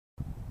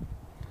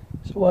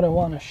So what I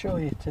want to show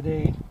you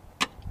today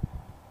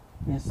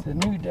is the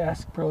new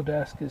Pro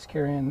desk is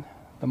carrying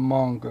the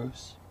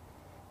Mongoose.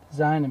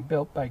 Designed and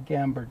built by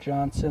Gamber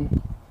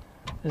Johnson.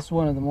 This is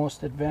one of the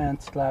most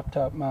advanced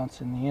laptop mounts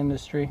in the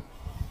industry.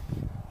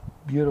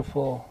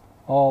 Beautiful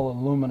all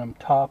aluminum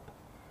top,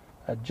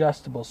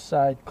 adjustable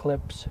side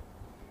clips.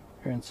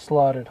 They're in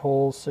slotted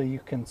holes so you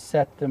can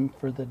set them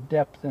for the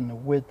depth and the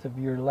width of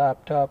your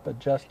laptop.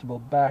 Adjustable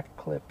back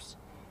clips,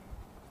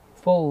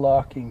 full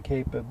locking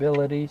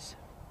capabilities.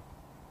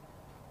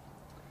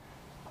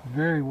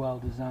 Very well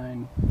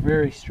designed,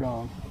 very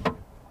strong.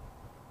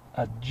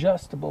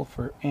 Adjustable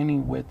for any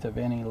width of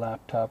any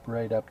laptop,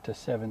 right up to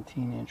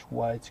 17-inch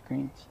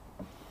widescreens.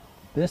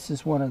 This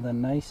is one of the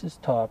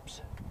nicest tops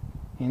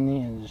in the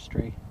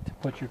industry to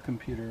put your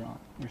computer on.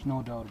 There's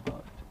no doubt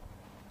about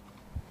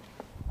it.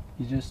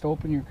 You just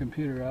open your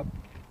computer up,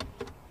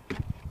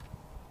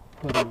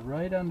 put it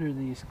right under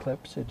these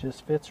clips. It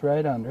just fits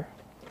right under.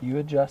 You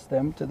adjust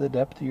them to the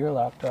depth of your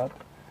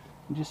laptop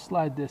and just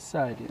slide this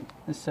side in.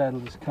 This side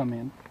will just come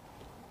in.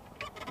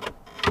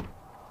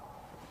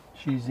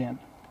 She's in.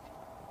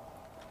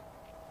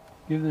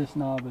 Give this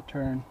knob a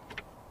turn.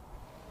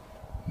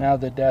 Now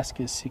the desk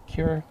is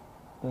secure.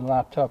 The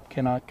laptop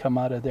cannot come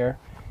out of there.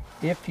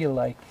 If you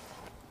like,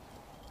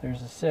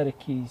 there's a set of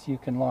keys. You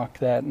can lock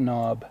that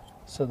knob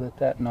so that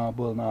that knob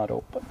will not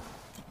open.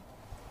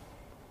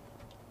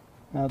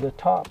 Now the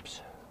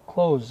tops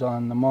close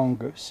on the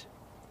Mongoose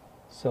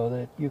so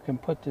that you can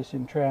put this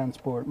in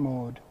transport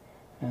mode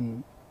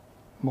and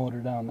motor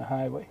down the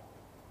highway.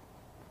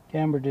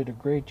 Gamber did a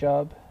great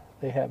job.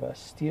 They have a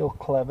steel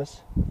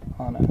clevis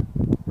on a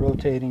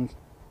rotating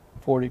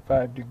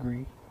 45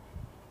 degree.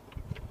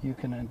 You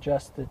can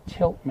adjust the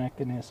tilt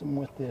mechanism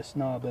with this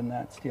knob and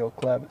that steel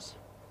clevis.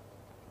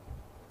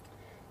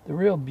 The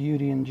real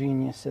beauty and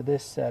genius of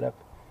this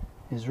setup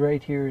is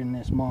right here in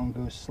this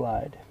Mongoose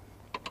slide.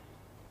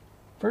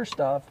 First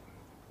off,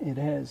 it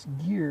has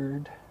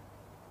geared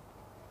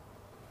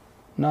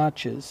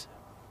notches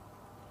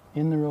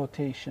in the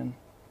rotation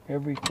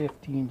every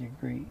 15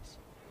 degrees.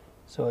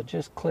 So it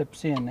just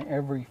clips in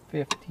every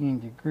 15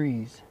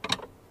 degrees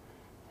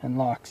and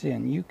locks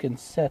in. You can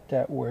set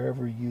that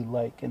wherever you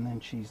like, and then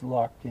she's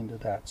locked into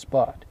that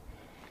spot.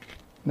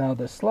 Now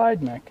the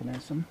slide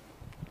mechanism,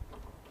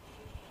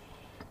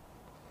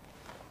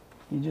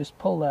 you just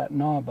pull that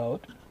knob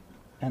out,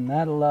 and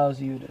that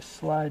allows you to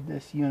slide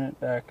this unit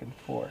back and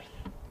forth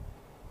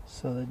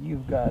so that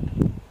you've got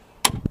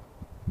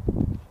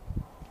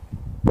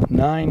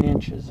 9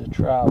 inches of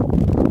travel.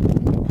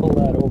 When you pull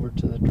that over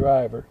to the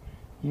driver,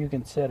 you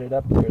can set it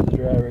up there. The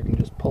driver can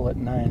just pull it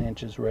 9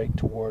 inches right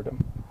toward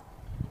him.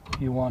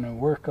 If you want to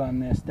work on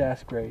this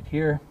desk right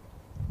here,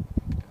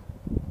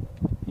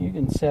 you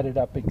can set it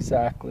up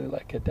exactly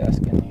like a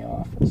desk in the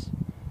office.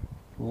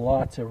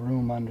 Lots of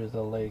room under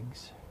the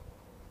legs.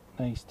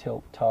 Nice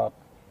tilt top.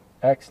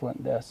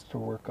 Excellent desk to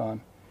work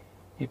on.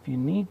 If you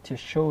need to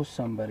show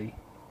somebody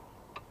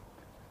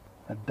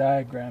a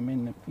diagram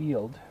in the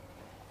field,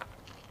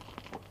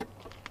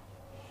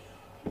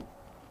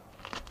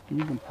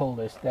 you can pull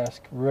this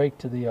desk right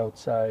to the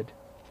outside.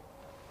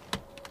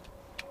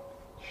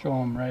 Show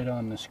them right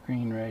on the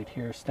screen right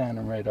here,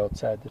 standing right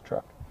outside the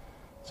truck.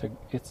 So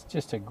it's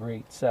just a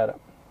great setup.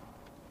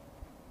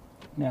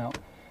 Now,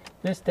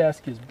 this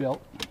desk is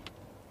built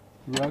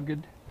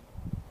rugged.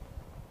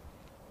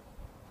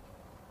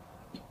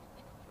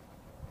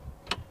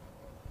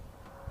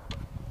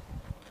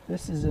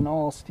 This is an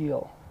all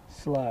steel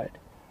slide,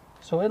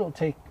 so it'll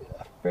take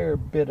a fair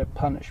bit of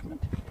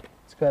punishment.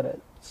 It's got a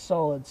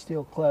solid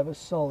steel clevis,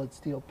 solid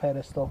steel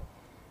pedestal,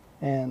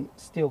 and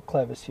steel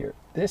clevis here.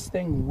 This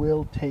thing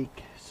will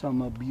take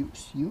some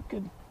abuse. You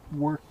can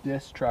work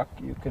this truck,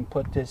 you can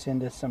put this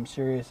into some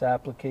serious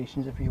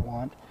applications if you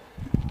want,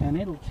 and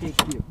it'll take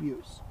the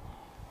abuse.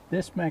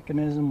 This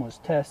mechanism was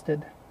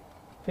tested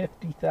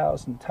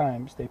 50,000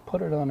 times. They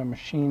put it on a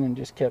machine and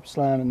just kept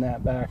slamming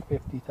that back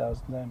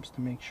 50,000 times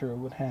to make sure it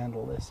would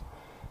handle this.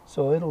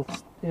 So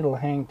it'll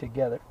hang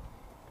together.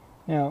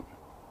 Now,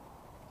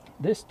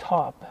 this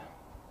top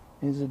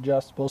is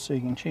adjustable, so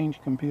you can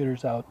change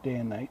computers out day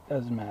and night,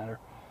 doesn't matter.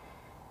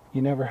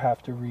 You never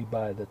have to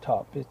rebuy the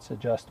top. It's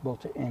adjustable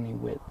to any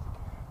width.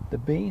 The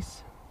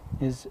base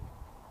is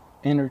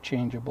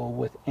interchangeable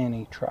with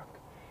any truck.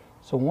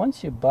 So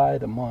once you buy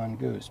the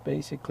Mongoose,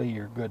 basically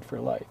you're good for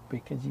life,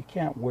 because you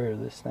can't wear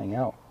this thing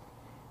out.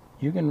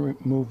 You can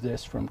move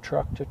this from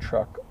truck to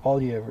truck.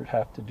 All you ever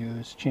have to do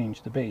is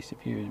change the base.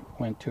 If you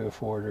went to a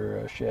Ford or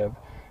a Chev,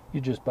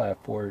 you just buy a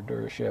Ford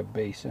or a Chev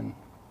base and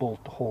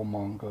bolt the whole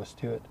Mongoose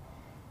to it.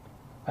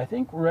 I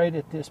think right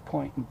at this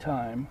point in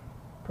time,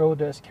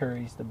 ProDesk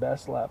carries the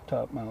best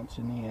laptop mounts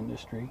in the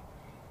industry.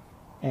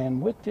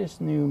 And with this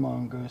new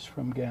Mongoose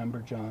from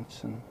Gamber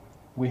Johnson,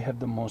 we have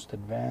the most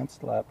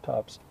advanced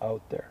laptops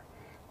out there,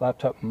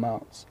 laptop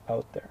mounts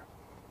out there.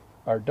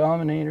 Our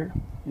Dominator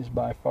is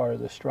by far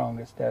the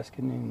strongest desk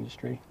in the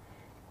industry.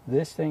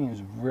 This thing is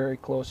very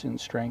close in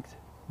strength,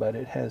 but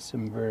it has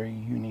some very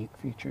unique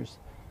features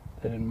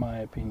that, in my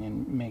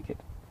opinion, make it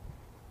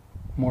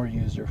more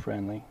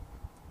user-friendly.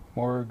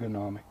 more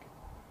ergonomic,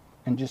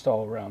 and just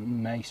all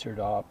around nicer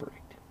to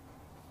operate.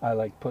 I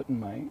like putting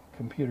my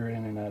computer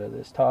in and out of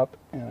this top,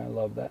 and I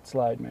love that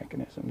slide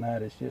mechanism.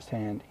 That is just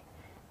handy.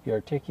 The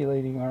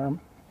articulating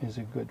arm is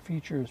a good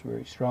feature. It's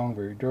very strong,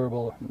 very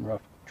durable in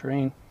rough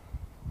terrain.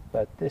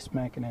 But this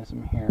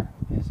mechanism here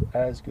is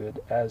as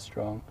good, as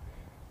strong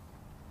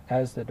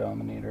as the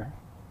Dominator.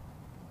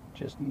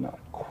 Just not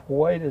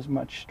quite as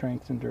much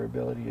strength and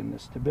durability in the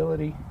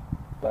stability,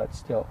 but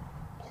still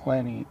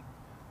plenty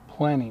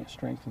of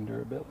strength and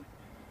durability.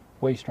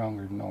 Way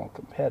stronger than all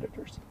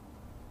competitors.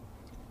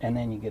 And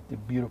then you get the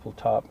beautiful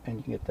top, and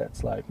you get that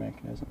slide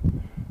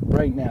mechanism.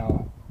 Right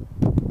now,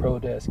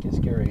 ProDesk is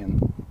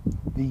carrying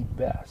the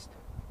best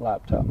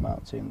laptop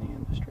mounts in the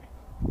industry.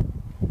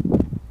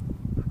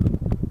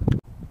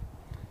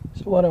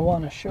 So what I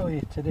want to show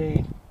you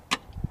today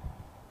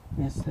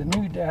is the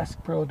new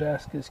desk.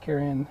 ProDesk is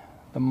carrying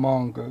the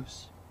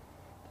Mongoose,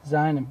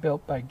 designed and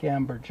built by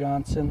Gamber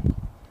Johnson.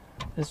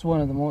 This is one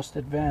of the most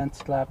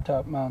advanced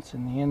laptop mounts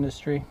in the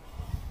industry.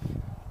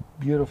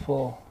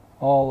 Beautiful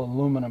all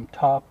aluminum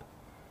top,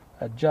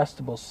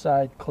 adjustable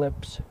side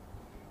clips.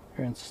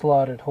 They're in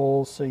slotted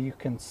holes so you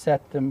can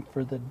set them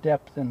for the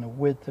depth and the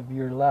width of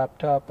your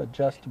laptop.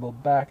 Adjustable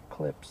back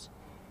clips,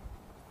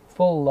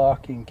 full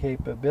locking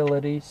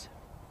capabilities.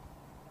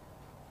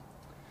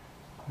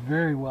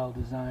 Very well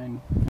designed.